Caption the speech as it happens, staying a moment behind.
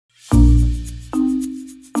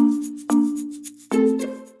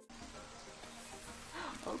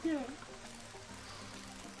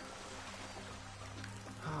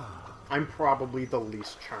I'm probably the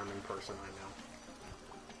least charming person I know.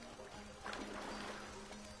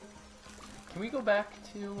 Can we go back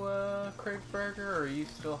to Craig's Burger, or are you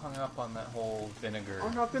still hung up on that whole vinegar? Oh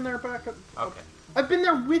no, I've been there back up. Okay. I've been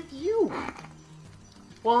there with you!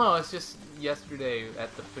 Well, no, it's just yesterday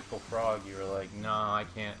at the Fickle Frog, you were like, no, I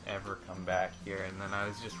can't ever come back here, and then I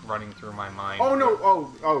was just running through my mind. Oh no,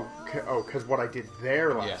 because what I did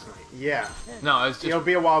there last night. Yeah. No, it was just... It'll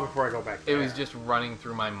be a while before I go back there. It was just running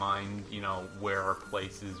through my mind, you know, where are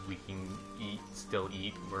places we can still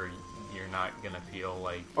eat, where you're not gonna feel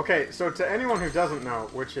like... Okay, so to anyone who doesn't know,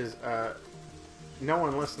 which is, no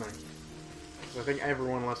one listening, because I think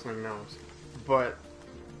everyone listening knows, but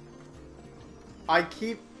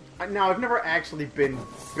now I've never actually been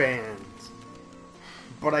banned,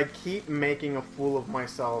 but I keep making a fool of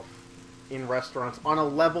myself in restaurants on a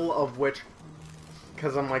level of which,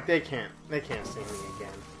 because I'm like, they can't see me again.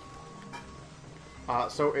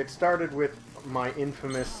 So it started with my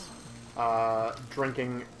infamous,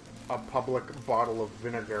 drinking a public bottle of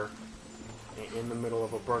vinegar in the middle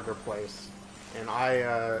of a burger place, and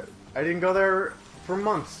I didn't go there for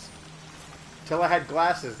months till I had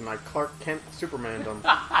glasses and I Clark Kent Supermaned them.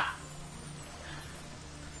 That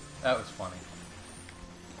was funny.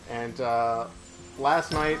 And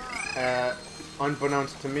last night,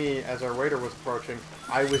 unbeknownst to me, as our waiter was approaching,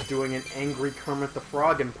 I was doing an angry Kermit the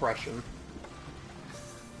Frog impression.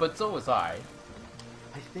 But so was I.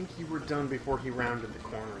 I think you were done before he rounded the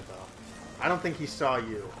corner, though. I don't think he saw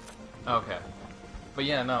you. Okay. But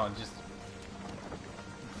yeah, no, just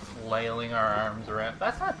flailing our arms around.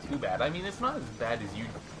 That's not too bad. I mean, it's not as bad as you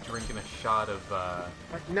drinking a shot of,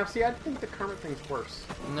 Now, see, I think the Kermit thing's worse.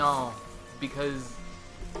 No, because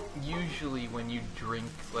usually when you drink,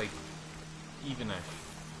 like, even a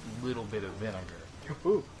little bit of vinegar,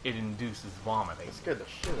 Ooh, it induces vomiting. that scared the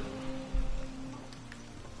shit out of me.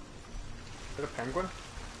 Is that a penguin?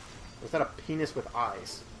 Or is that a penis with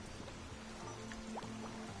eyes?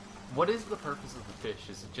 What is the purpose of the fish?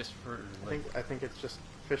 Is it just for, like... I think it's just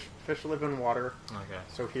fish. Fish live in water. Okay.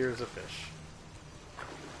 So here's a fish.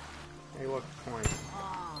 Hey, look, coin.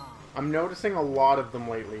 I'm noticing a lot of them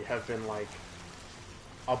lately have been, like,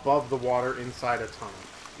 above the water inside a tunnel.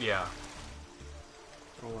 Yeah.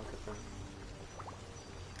 Oh, look at them.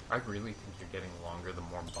 I really think you're getting longer the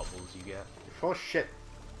more bubbles you get. You're full of shit.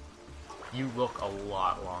 You look a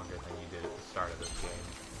lot longer than you did at the start of this game.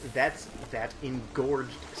 That's that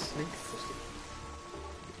engorged snake pussy.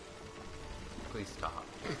 Please stop.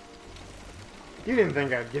 You didn't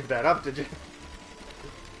think I'd give that up, did you?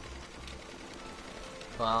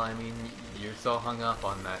 Well, I mean, you're so hung up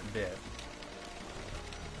on that bit.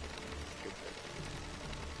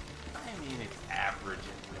 I mean, it's average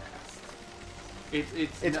at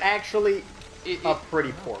best. It's actually a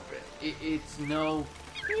pretty poor bit. It's no...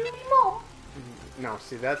 No,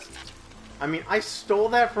 see, that's... I mean, I stole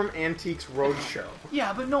that from Antiques Roadshow.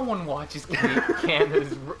 Yeah, but no one watches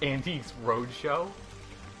Canada's Antiques Roadshow.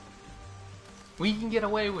 We can get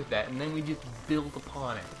away with that, and then we just build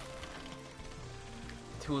upon it.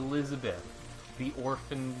 To Elizabeth, the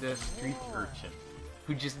orphaned street urchin,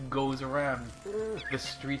 who just goes around the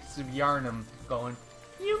streets of Yarnum going,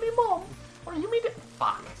 "You me mom, or you me dad."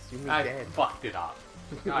 Fuck, You me I dad. fucked it up.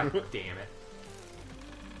 God damn it.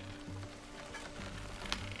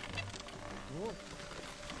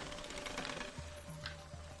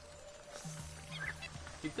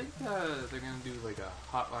 Do you think they're gonna do like a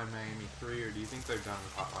Hotline Miami 3, or do you think they're done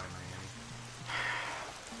with Hotline Miami?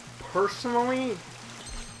 Personally,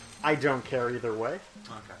 I don't care either way.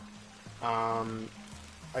 Okay.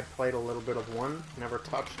 I played a little bit of 1, never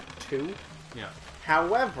touched 2. Yeah.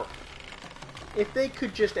 However, if they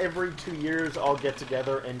could just every 2 years all get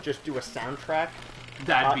together and just do a soundtrack,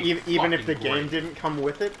 That'd be even if the fucking game great. didn't come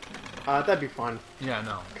with it, that'd be fun. Yeah,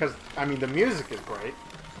 no. Because, I mean, the music is great,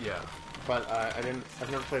 Yeah. but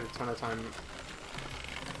I've never played a ton of time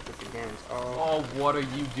with the games. Oh, what are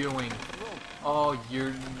you doing? Oh,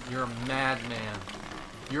 you're a madman.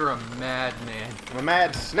 You're a madman. I'm a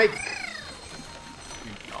mad snake.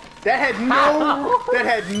 That had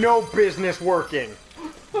no business working.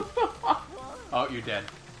 Oh, you're dead.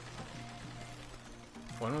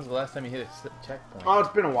 When was the last time you hit a checkpoint? Oh, it's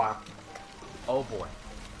been a while. Oh boy.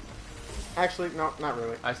 Actually, no, not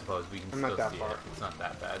really. I suppose we can I'm still not that see far. it. It's not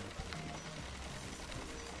that bad.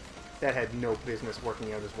 That had no business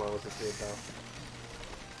working out as well as it did, though.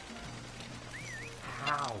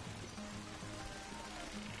 How?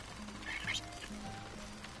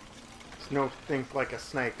 It's no think like a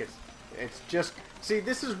snake. It's just... See,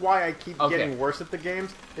 this is why I keep getting worse at the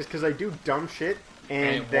games, is because I do dumb shit,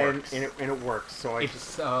 and it then works. and it works. So I It's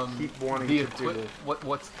just keep wanting the to do.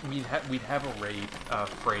 we'd have a raid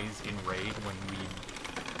phrase in raid when we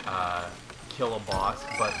kill a boss,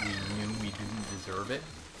 but we knew we didn't deserve it.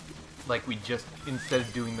 Like we just instead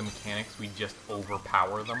of doing the mechanics, we just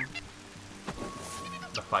overpower them.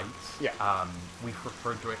 The fights. Yeah. We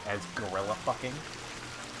refer to it as gorilla fucking.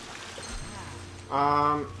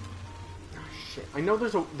 Shit. I know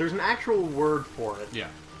there's an actual word for it. Yeah.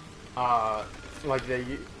 Like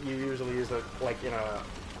you usually use it like in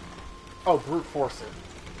a brute force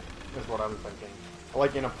it is what I'm thinking.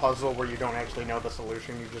 Like in a puzzle where you don't actually know the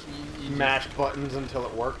solution, you just mash buttons until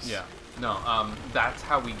it works. Yeah. No. That's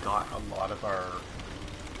how we got a lot of our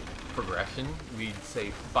progression. We'd say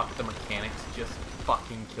fuck the mechanics, just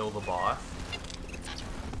fucking kill the boss.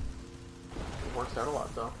 It works out a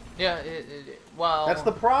lot though. Yeah. Well. That's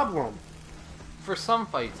the problem. For some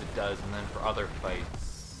fights it does, and then for other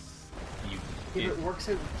fights, It works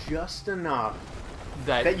out just enough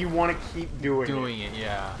that you want to keep doing it.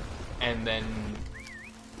 Yeah, and then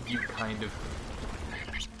you kind of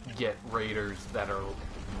get raiders that are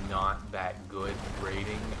not that good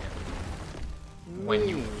raiding, and when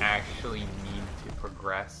you actually need to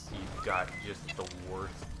progress, you've got just the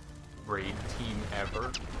worst raid team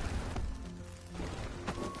ever.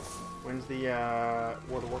 When's the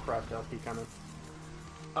World of Warcraft LP coming?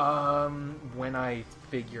 When I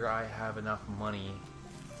figure I have enough money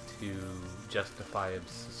to justify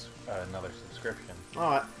another subscription.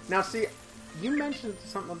 Now see, you mentioned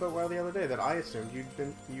something about WoW the other day that I assumed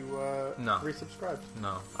No. resubscribed.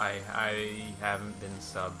 No, I haven't been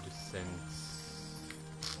subbed since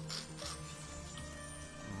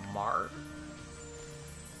March,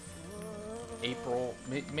 April,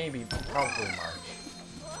 maybe probably March.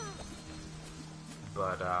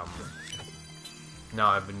 But no,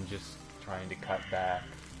 I've been just trying to cut back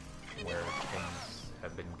where things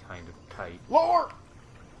have been kind of tight. Lore!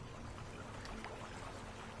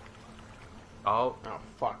 Oh, Oh,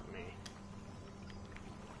 fuck me.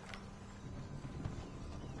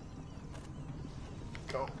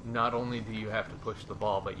 Go. not only do you have to push the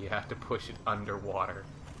ball, but you have to push it underwater.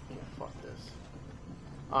 Yeah, fuck this.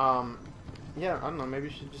 Yeah, I don't know, maybe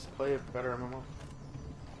you should just play a better MMO.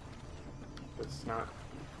 It's not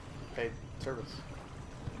paid service.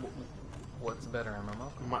 What's better,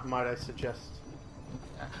 MMO? Might I suggest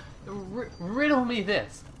Riddle me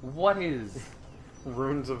this. What is...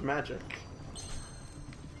 Runes of Magic?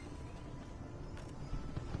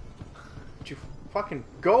 Would you fucking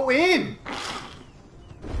go in?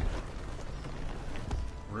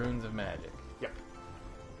 Runes of Magic? Yep.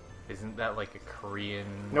 Isn't that like a Korean...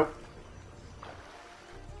 Nope.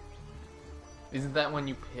 Isn't that one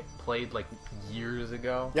you played like years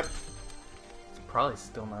ago? Yep. It's probably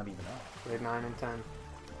still not even up. Grade 9 and 10.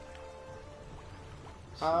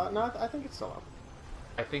 No, I think it's still up.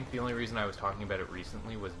 I think the only reason I was talking about it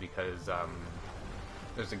recently was because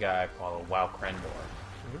there's a guy I follow, Wow Krendor,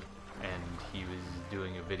 and he was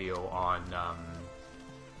doing a video on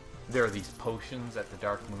there are these potions at the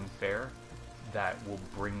Dark Moon Fair that will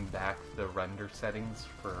bring back the render settings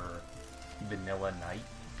for Vanilla Night,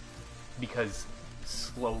 because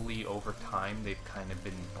slowly over time they've kind of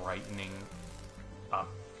been brightening up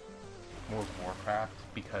World of Warcraft,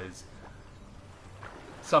 because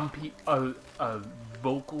a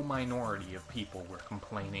vocal minority of people were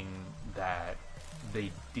complaining that they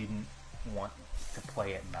didn't want to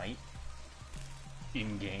play at night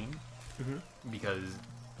in game because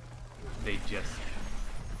they just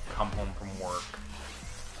come home from work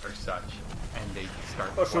or such and they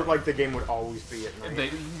start So like the game would always be at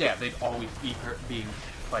night. they'd always be being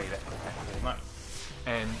played at night.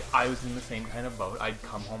 And I was in the same kind of boat. I'd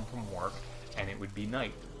come home from work and it would be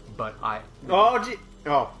night. But Oh, gee.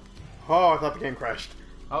 Oh, I thought the game crashed.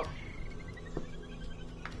 Oh.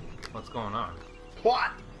 What's going on?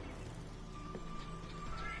 What?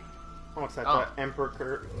 Oh, it's that Oh.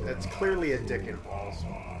 Emperor. It's clearly a dick in balls.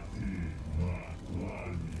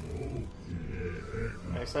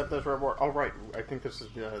 Except this reward. Oh, right. I think this is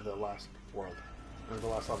the last world. Or the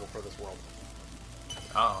last level for this world.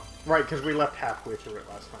 Oh. Right, because we left halfway through it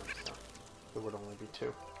last time, so there would only be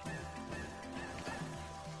 2.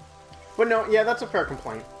 But no, yeah, that's a fair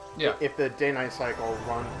complaint. Yeah. If the day-night cycle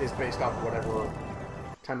run is based off whatever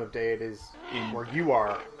time of day it is where you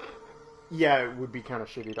are, yeah, it would be kind of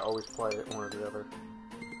shitty to always play it one or the other.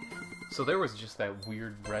 So there was just that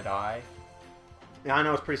weird red eye. Yeah, I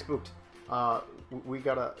know, it's pretty spooked. We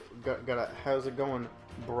gotta how's it going,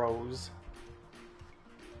 bros?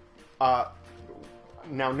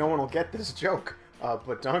 Now no one will get this joke,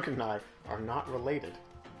 but Duncan and I are not related.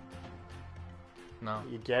 No.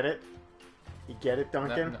 You get it? You get it,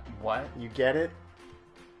 Duncan? What? You get it?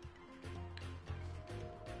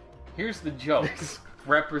 Here's the joke,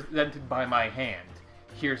 represented by my hand.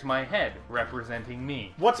 Here's my head, representing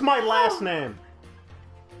me. What's my last name?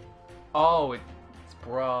 Oh, it's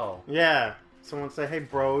bro. Yeah. Someone say, hey,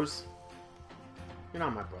 bros. You're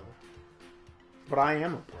not my brother. But I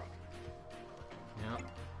am a bro. Yep.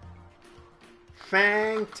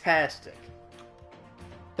 Fantastic.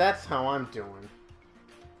 That's how I'm doing.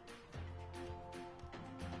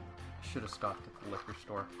 Should have stopped at the liquor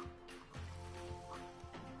store.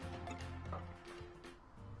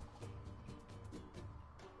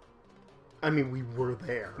 I mean, we were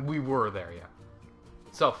there. We were there, yeah.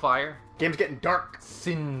 So, fire. Game's getting dark.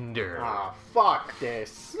 Cinder. Ah, fuck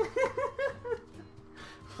this.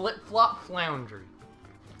 Flip-flop floundry.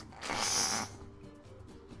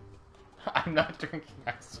 I'm not drinking,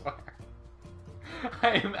 I swear.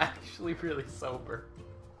 I am actually really sober.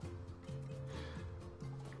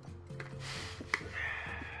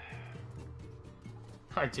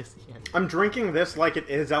 I just can't. I'm drinking this like it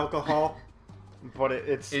is alcohol, but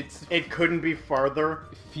it couldn't be farther.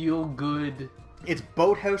 Feel good. It's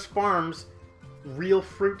Boathouse Farms real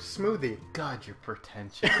fruit smoothie. God, you're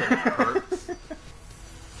pretentious. It hurts.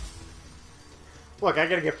 Look, I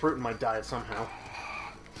gotta get fruit in my diet somehow.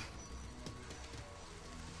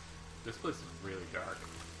 This place is really dark.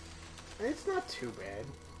 It's not too bad.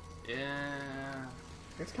 Yeah.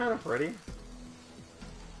 It's kind of pretty.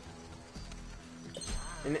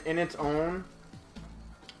 In its own...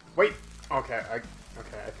 Wait! Okay, I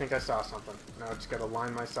think I saw something. Now I just gotta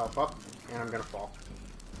line myself up, and I'm gonna fall.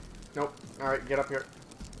 Nope. Alright, get up here.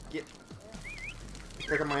 Get...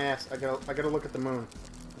 Look at my ass. I gotta look at the moon.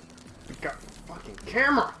 You got fucking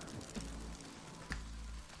camera!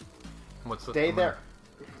 What's the Stay there.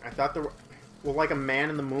 I thought there were... Well, like a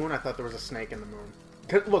man in the moon, I thought there was a snake in the moon.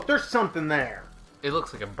 'Cause, look, there's something there. It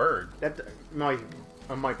looks like a bird. That might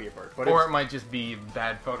be a bird, but or it might just be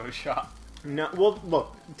bad Photoshop. No, well,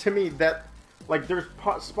 look, to me, that, like, there's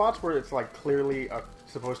spots where it's, like, clearly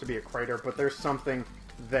supposed to be a crater, but there's something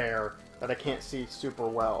there that I can't see super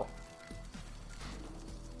well.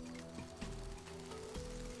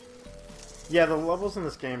 Yeah, the levels in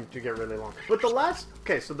this game do get really long. But the last...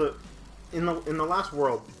 Okay, so in the last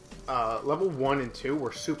world, level 1 and 2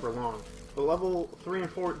 were super long. But level 3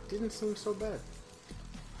 and 4 didn't seem so bad.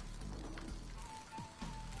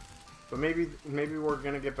 But maybe we're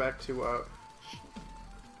gonna get back to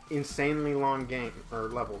insanely long game or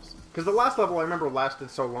levels. Because the last level I remember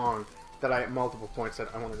lasted so long that I at multiple points said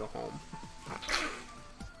I want to go home.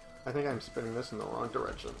 I think I'm spinning this in the wrong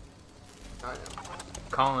direction. I am.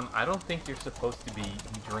 Colin, I don't think you're supposed to be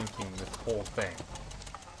drinking this whole thing.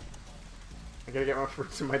 I gotta get my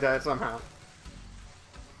fruits in my diet somehow.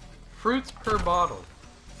 Fruits per bottle.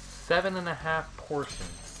 7.5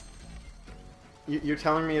 portions. You're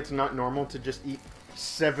telling me it's not normal to just eat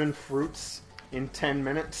 7 fruits in 10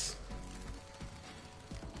 minutes?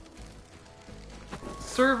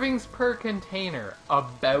 Servings per container.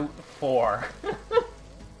 About 4.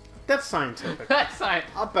 That's scientific. That's fine.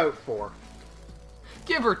 About 4.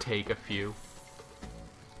 Give or take a few.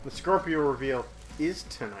 The Scorpio reveal is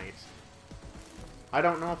tonight. I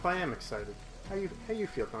don't know if I am excited. How you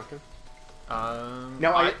feel, Duncan?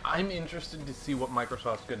 No, I'm interested to see what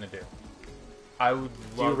Microsoft's gonna do. I would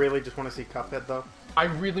love... Do you really just want to see Cuphead, though? I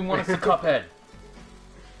really want to see Cuphead.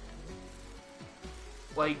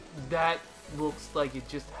 Like, that looks like it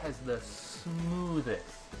just has the smoothest...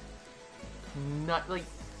 Not, like...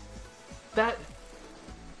 That...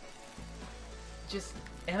 Just...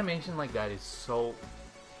 Animation like that is so...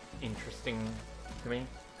 interesting to me.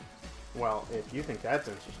 Well, if you think that's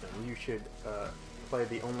interesting, you should play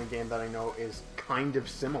the only game that I know is kind of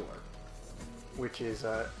similar. Which is,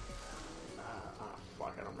 fuck,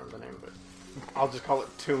 I don't remember the name of it. I'll just call it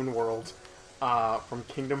Toon World, from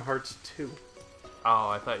Kingdom Hearts 2. Oh,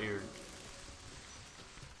 I thought you were...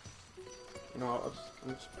 You know, I'll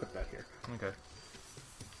just put that here. Okay.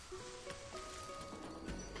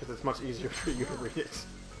 Because it's much easier for you to read it.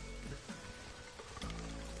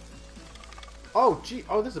 Oh, gee.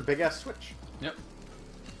 Oh, this is a big-ass switch. Yep.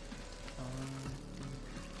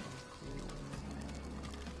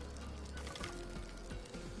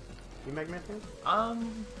 You Mega Man thing?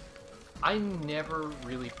 I never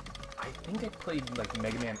really... I think I played, like,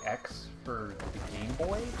 Mega Man X for the Game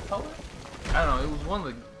Boy Color? I don't know, it was one of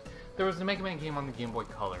the... There was a Mega Man game on the Game Boy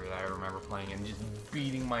Color that I remember playing and just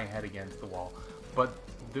beating my head against the wall. But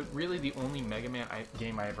really the only Mega Man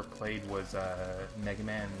game I ever played was Mega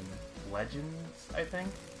Man Legends, I think.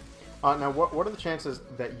 Now, what are the chances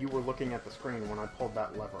that you were looking at the screen when I pulled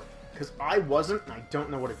that lever? Because I wasn't, and I don't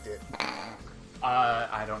know what it did.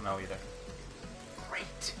 I don't know either.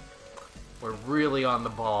 Great. We're really on the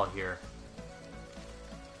ball here.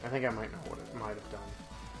 I think I might know what it might have done.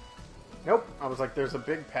 Nope. I was like, there's a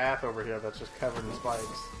big path over here that's just covered in spikes.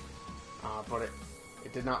 But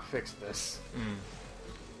it did not fix this. Mm.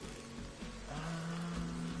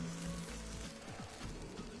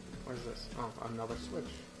 What is this? Oh, another switch.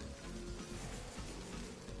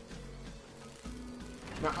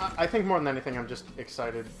 No, I think more than anything, I'm just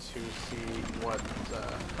excited to see what.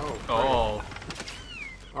 Oh,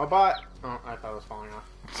 bot. Oh, I thought it was falling off.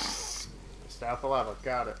 Stay off the lava.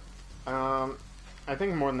 Got it. I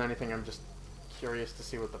think more than anything, I'm just curious to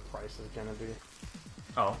see what the price is gonna be.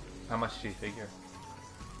 Oh, how much do you figure?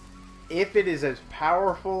 If it is as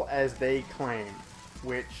powerful as they claim,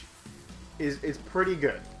 which is pretty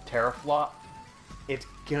good. Teraflop? It's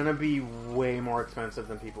gonna be way more expensive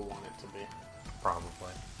than people want it to be.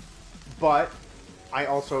 Probably. But I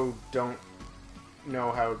also don't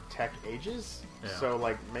know how tech ages, so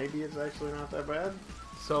like maybe it's actually not that bad.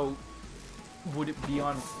 So, would it be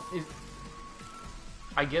on?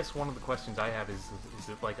 I guess one of the questions I have is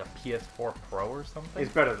it like a PS4 Pro or something?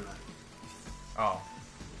 It's better than that.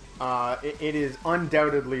 Oh. It is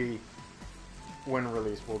undoubtedly, when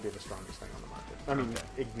released, will be the strongest thing on the market. I mean,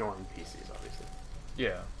 ignoring PCs, obviously.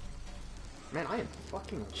 Yeah. Man, I am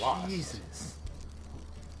fucking lost. Jesus.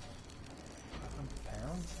 500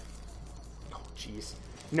 pounds? Oh, jeez.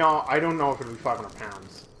 No, I don't know if it'll be 500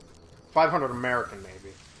 pounds. 500 American,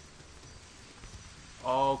 maybe.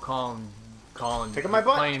 Oh, Colin, Pick up my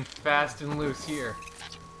butt. Playing fast and loose here.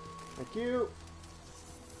 Thank you.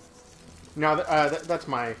 No, that's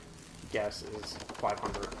my guess is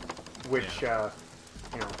 500, which you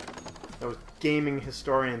know, those gaming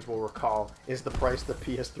historians will recall is the price the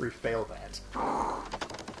PS3 failed at.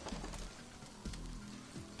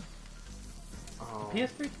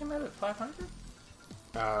 PS3 came out at 500?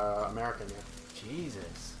 American, yeah.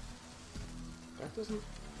 Jesus. That doesn't.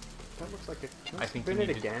 That looks like it. I think spin you it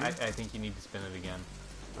need again. I think you need to spin it again.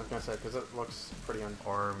 I was gonna say because it looks pretty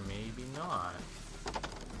Or maybe not.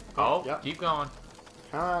 Oh, yep. Keep going.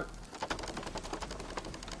 Come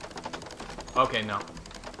Okay, no.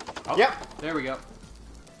 Oh, Yep. There we go.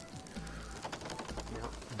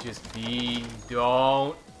 Yep. Just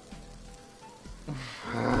don't.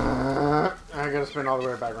 I gotta spin all the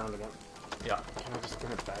way back around again. Yeah. Can I just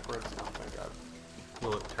spin it backwards? Oh, thank God.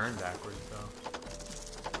 Will it turn backwards though?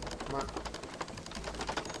 Come on.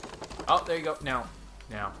 Oh, there you go. Now,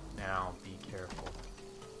 be careful.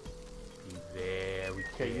 Be very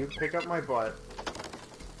careful. Okay, you pick up my butt.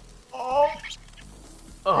 Oh.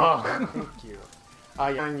 Thank you.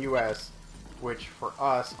 Yeah, in US, which for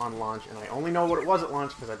us on launch, and I only know what it was at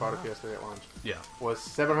launch because I bought a PS3 at launch. Yeah. Was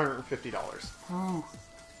 $750. Ooh.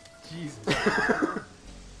 Jesus.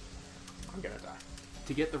 I'm gonna die.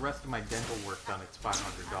 To get the rest of my dental work done, it's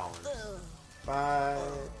 $500. Bye.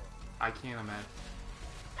 I can't imagine.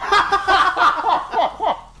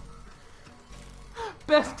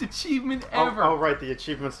 Best achievement ever. Oh, right. The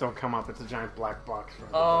achievements don't come up. It's a giant black box. For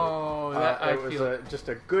everybody. Oh, that I it was feel. just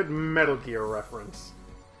a good Metal Gear reference.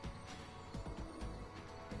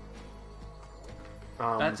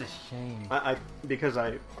 That's a shame. Because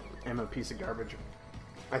I am a piece of garbage.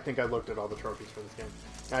 I think I looked at all the trophies for this game.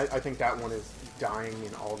 I think that one is dying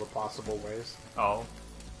in all the possible ways. Oh.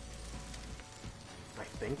 I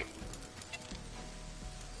think.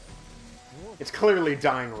 It's clearly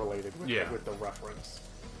dying related with the reference.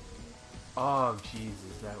 Oh,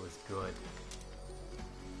 Jesus, that was good.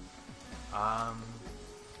 I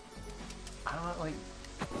don't know, like...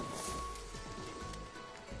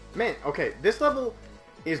 Man, okay, this level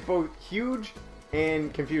is both huge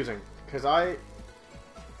and confusing, because I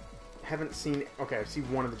haven't seen... Okay, I see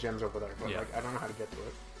one of the gems over there, but like, I don't know how to get to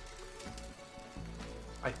it.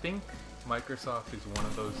 I think Microsoft is one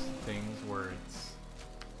of those things where it's...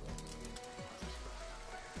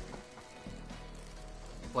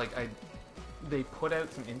 Like, they put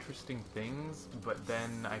out some interesting things, but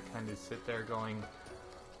then I kind of sit there going,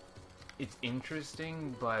 it's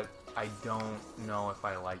interesting, but I don't know if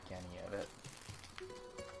I like any of it.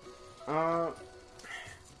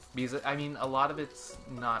 Because, I mean, a lot of it's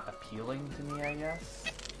not appealing to me, I guess.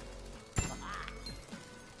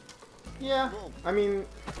 Yeah, I mean,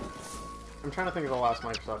 I'm trying to think of the last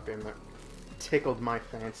Microsoft game that tickled my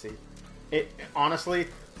fancy. It honestly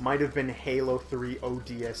might have been Halo 3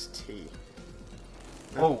 ODST.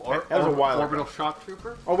 That was a while ago. Orbital Shock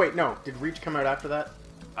Trooper? Oh wait, no. Did Reach come out after that?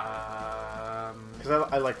 Because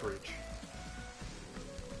I like Reach.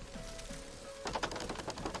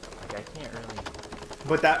 Like, I can't really...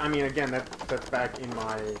 But that, I mean, again, that's back in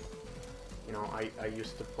my... You know, I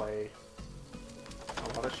used to play a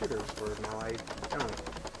lot of shooters where now I don't.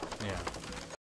 Yeah.